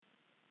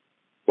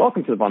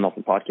Welcome to the Von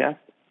Nelson Podcast.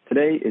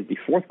 Today is the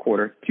fourth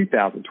quarter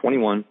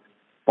 2021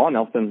 Von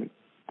Nelson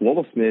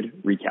Global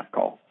SMID recap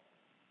call.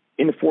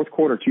 In the fourth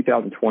quarter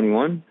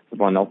 2021, the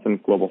Von Nelson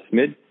Global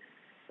SMID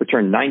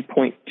returned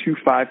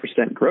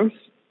 9.25% gross,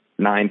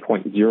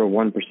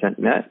 9.01%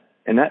 net,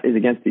 and that is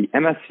against the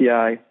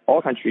MSCI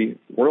All Country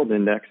World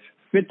Index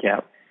SMID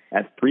cap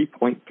at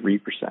 3.3%.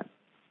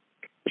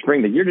 Which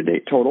brings the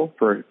year-to-date total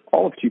for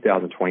all of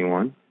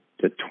 2021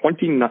 to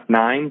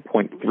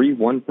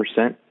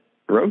 29.31%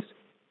 gross,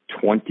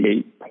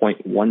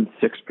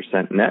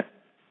 28.16% net,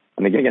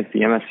 and again against the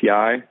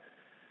MSCI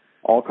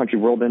All Country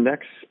World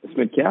Index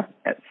SMID cap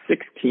at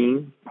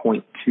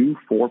 16.24%.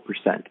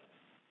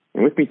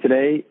 And with me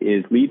today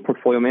is lead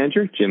portfolio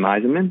manager Jim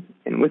Eisenman.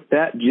 And with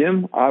that,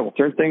 Jim, I will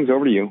turn things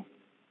over to you.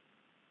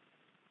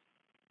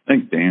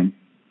 Thanks, Dan.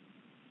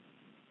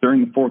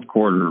 During the fourth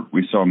quarter,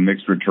 we saw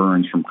mixed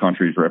returns from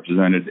countries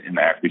represented in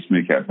the ACWI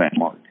SMID cap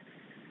benchmark.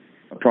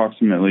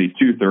 Approximately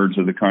two-thirds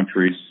of the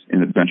countries in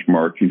the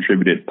benchmark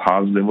contributed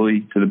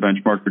positively to the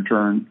benchmark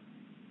return,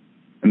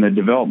 and the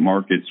developed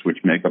markets,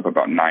 which make up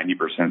about 90%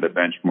 of the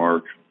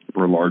benchmark,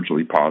 were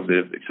largely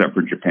positive, except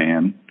for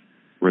Japan,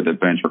 where the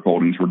benchmark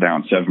holdings were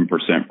down 7%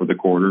 for the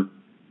quarter.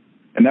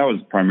 And that was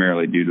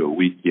primarily due to a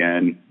weak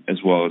yen,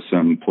 as well as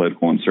some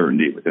political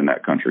uncertainty within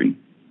that country.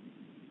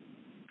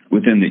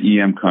 Within the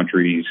EM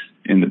countries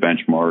in the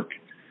benchmark,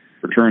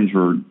 returns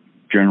were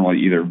generally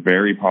either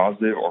very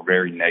positive or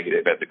very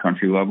negative at the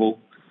country level,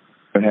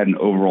 but had an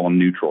overall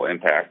neutral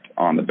impact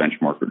on the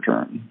benchmark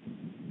return.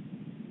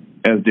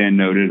 As Dan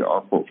noted,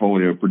 our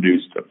portfolio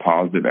produced a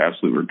positive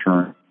absolute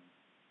return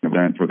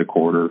event for the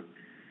quarter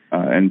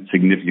and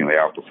significantly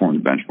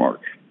outperformed the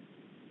benchmark.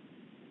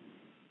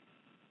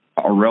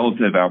 Our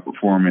relative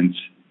outperformance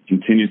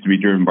continues to be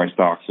driven by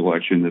stock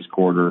selection this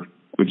quarter,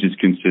 which is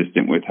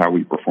consistent with how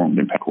we performed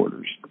in past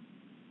quarters.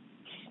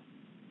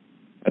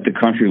 At the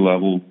country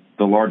level,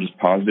 the largest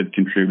positive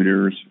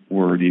contributors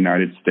were the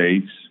United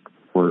States,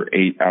 where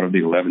 8 out of the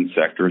 11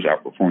 sectors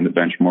outperformed the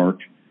benchmark,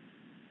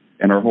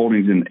 and our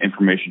holdings in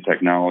information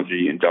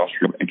technology,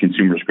 industrial, and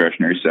consumer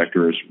discretionary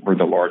sectors were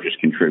the largest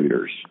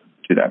contributors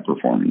to that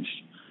performance.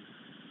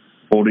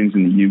 Holdings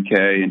in the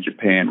UK and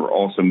Japan were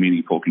also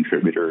meaningful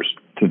contributors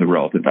to the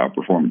relative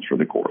outperformance for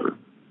the quarter.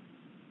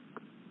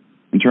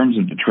 In terms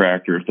of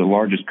detractors, the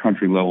largest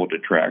country-level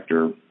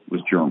detractor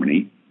was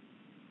Germany,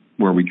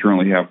 where we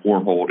currently have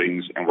 4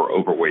 holdings and we're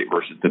overweight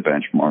versus the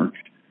benchmark.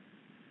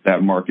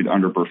 That market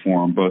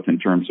underperformed both in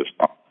terms of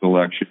stock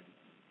selection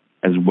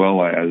as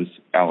well as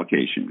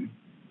allocation.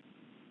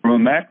 From a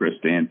macro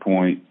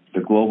standpoint, the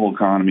global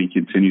economy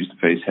continues to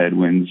face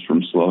headwinds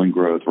from slowing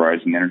growth,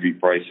 rising energy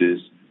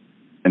prices,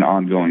 and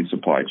ongoing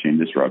supply chain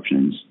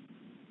disruptions.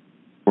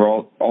 We're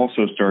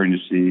also starting to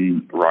see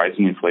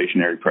rising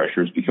inflationary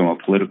pressures become a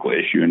political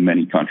issue in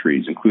many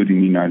countries, including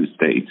the United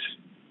States,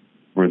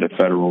 where the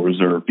Federal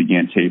Reserve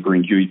began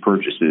tapering QE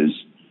purchases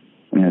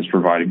and has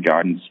provided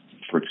guidance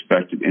for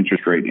expected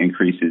interest rate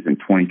increases in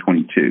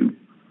 2022.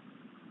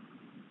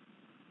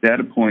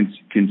 Data points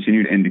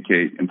continue to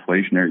indicate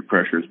inflationary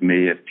pressures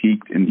may have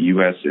peaked in the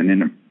U.S. and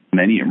in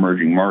many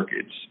emerging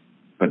markets,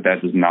 but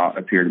that does not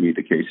appear to be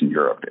the case in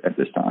Europe at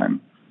this time.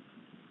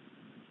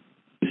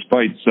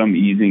 Despite some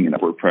easing in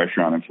upward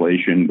pressure on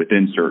inflation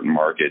within certain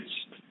markets,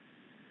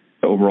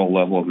 the overall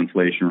level of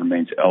inflation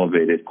remains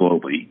elevated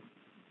globally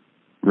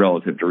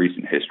relative to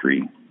recent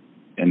history,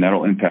 and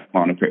that'll impact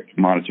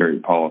monetary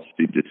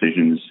policy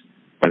decisions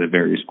by the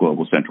various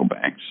global central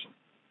banks.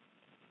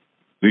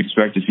 We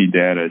expect to see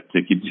data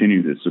to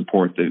continue to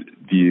support the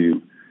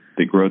view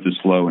that growth is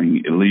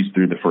slowing at least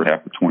through the first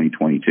half of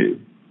 2022.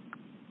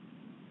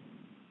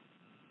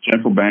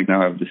 Central banks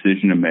now have a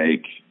decision to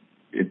make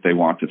if they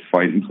want to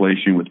fight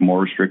inflation with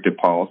more restrictive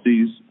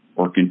policies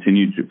or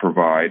continue to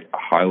provide a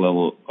high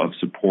level of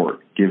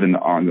support given the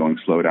ongoing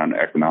slowdown in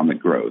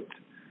economic growth.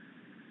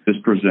 This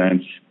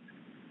presents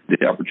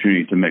the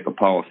opportunity to make a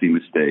policy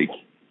mistake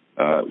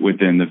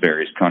within the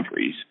various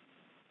countries.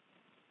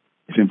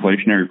 If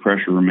inflationary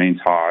pressure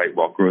remains high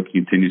while growth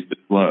continues to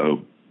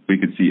slow, we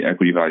could see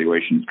equity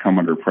valuations come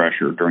under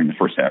pressure during the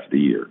first half of the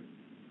year.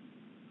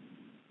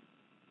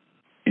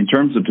 In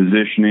terms of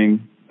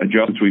positioning,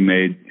 adjustments we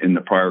made in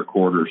the prior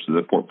quarters to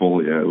the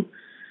portfolio,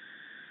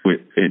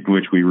 in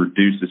which we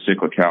reduced the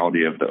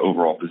cyclicality of the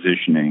overall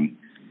positioning,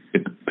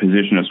 it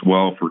positioned us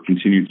well for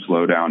continued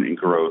slowdown in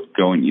growth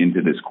going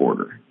into this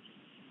quarter.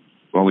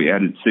 While we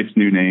added 6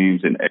 new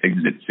names and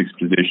exited 6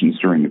 positions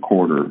during the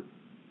quarter,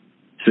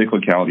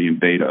 cyclicality and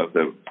beta of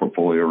the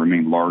portfolio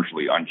remained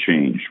largely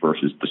unchanged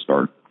versus the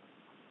start.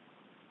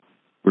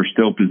 We're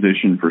still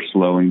positioned for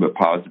slowing but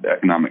positive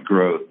economic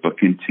growth, but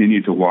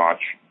continue to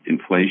watch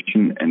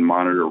inflation and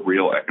monitor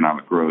real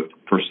economic growth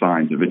for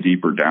signs of a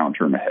deeper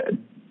downturn ahead.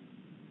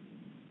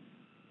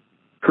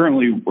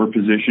 Currently, we're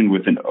positioned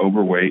with an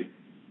overweight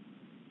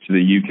to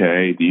the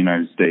UK, the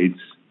United States,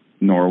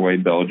 Norway,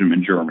 Belgium,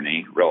 and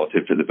Germany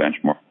relative to the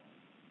benchmark.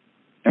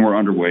 And we're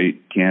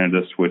underweight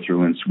Canada,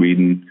 Switzerland,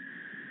 Sweden,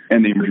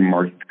 and the emerging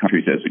market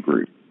countries as a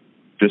group.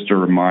 just a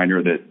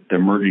reminder that the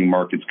emerging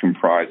markets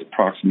comprise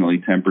approximately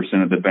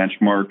 10% of the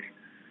benchmark,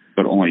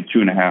 but only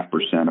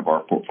 2.5% of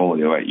our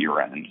portfolio at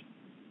year-end.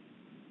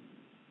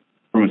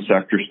 From a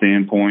sector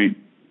standpoint,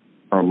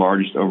 our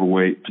largest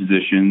overweight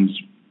positions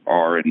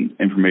are in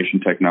information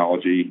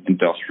technology,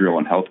 industrial,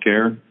 and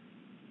healthcare,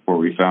 where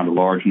we found a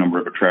large number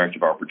of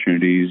attractive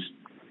opportunities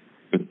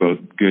with both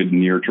good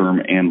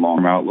near-term and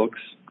long-term outlooks.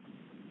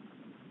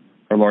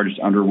 Our largest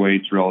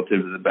underweights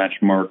relative to the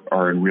benchmark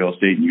are in real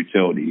estate and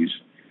utilities,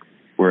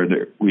 where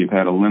we've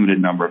had a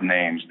limited number of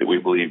names that we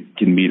believe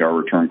can meet our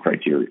return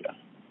criteria.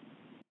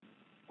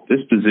 This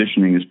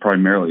positioning is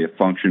primarily a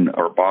function of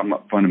our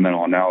bottom-up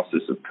fundamental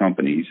analysis of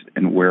companies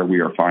and where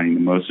we are finding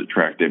the most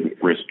attractive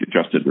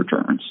risk-adjusted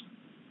returns.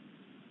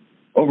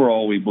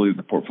 Overall, we believe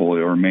the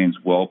portfolio remains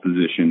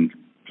well-positioned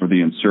for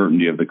the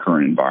uncertainty of the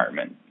current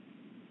environment.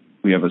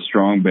 We have a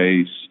strong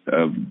base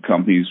of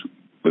companies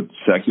with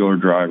secular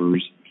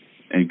drivers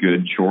and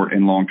good short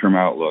and long-term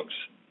outlooks,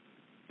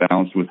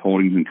 balanced with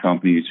holdings in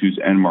companies whose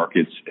end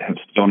markets have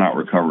still not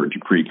recovered to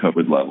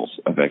pre-COVID levels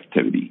of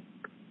activity.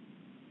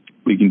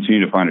 We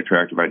continue to find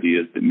attractive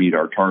ideas that meet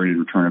our targeted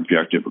return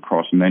objective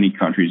across many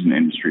countries and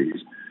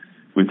industries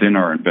within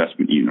our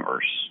investment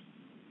universe.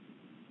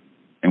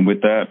 And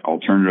with that, I'll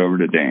turn it over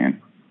to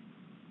Dan.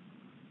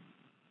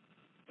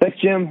 Thanks,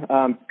 Jim.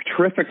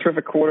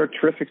 Terrific quarter,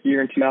 terrific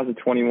year in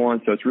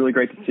 2021. So it's really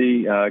great to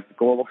see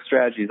Global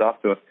Strategies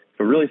off to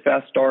a really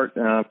fast start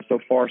so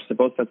far, so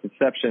both since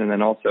inception and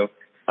then also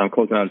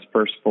closing out its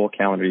first full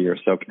calendar year.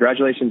 So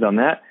congratulations on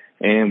that,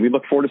 and we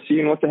look forward to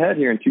seeing what's ahead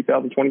here in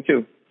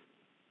 2022.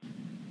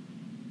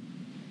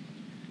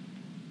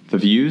 The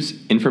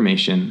views,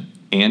 information,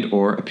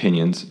 and/or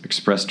opinions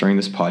expressed during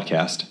this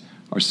podcast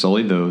are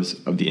solely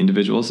those of the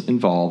individuals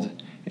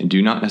involved and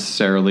do not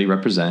necessarily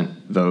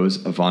represent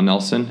those of Vaughan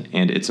Nelson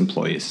and its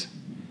employees.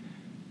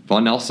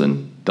 Vaughan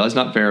Nelson does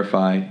not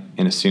verify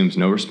and assumes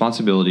no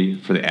responsibility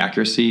for the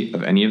accuracy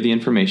of any of the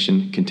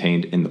information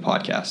contained in the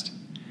podcast.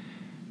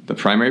 The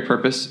primary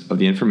purpose of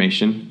the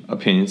information,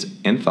 opinions,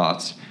 and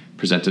thoughts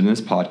presented in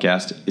this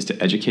podcast is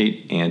to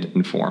educate and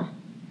inform.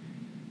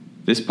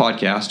 This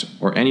podcast,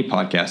 or any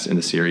podcast in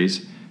the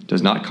series,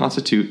 does not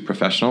constitute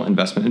professional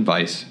investment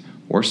advice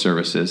or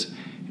services,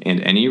 and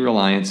any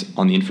reliance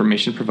on the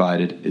information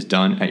provided is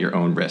done at your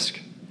own risk.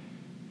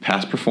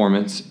 Past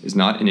performance is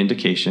not an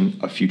indication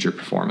of future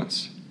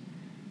performance.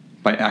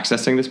 By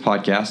accessing this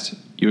podcast,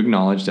 you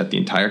acknowledge that the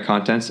entire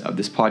contents of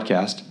this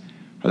podcast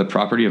are the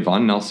property of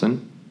Vaughan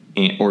Nelson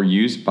or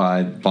used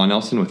by Vaughan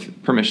Nelson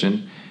with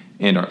permission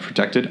and are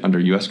protected under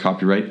U.S.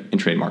 copyright and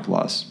trademark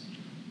laws.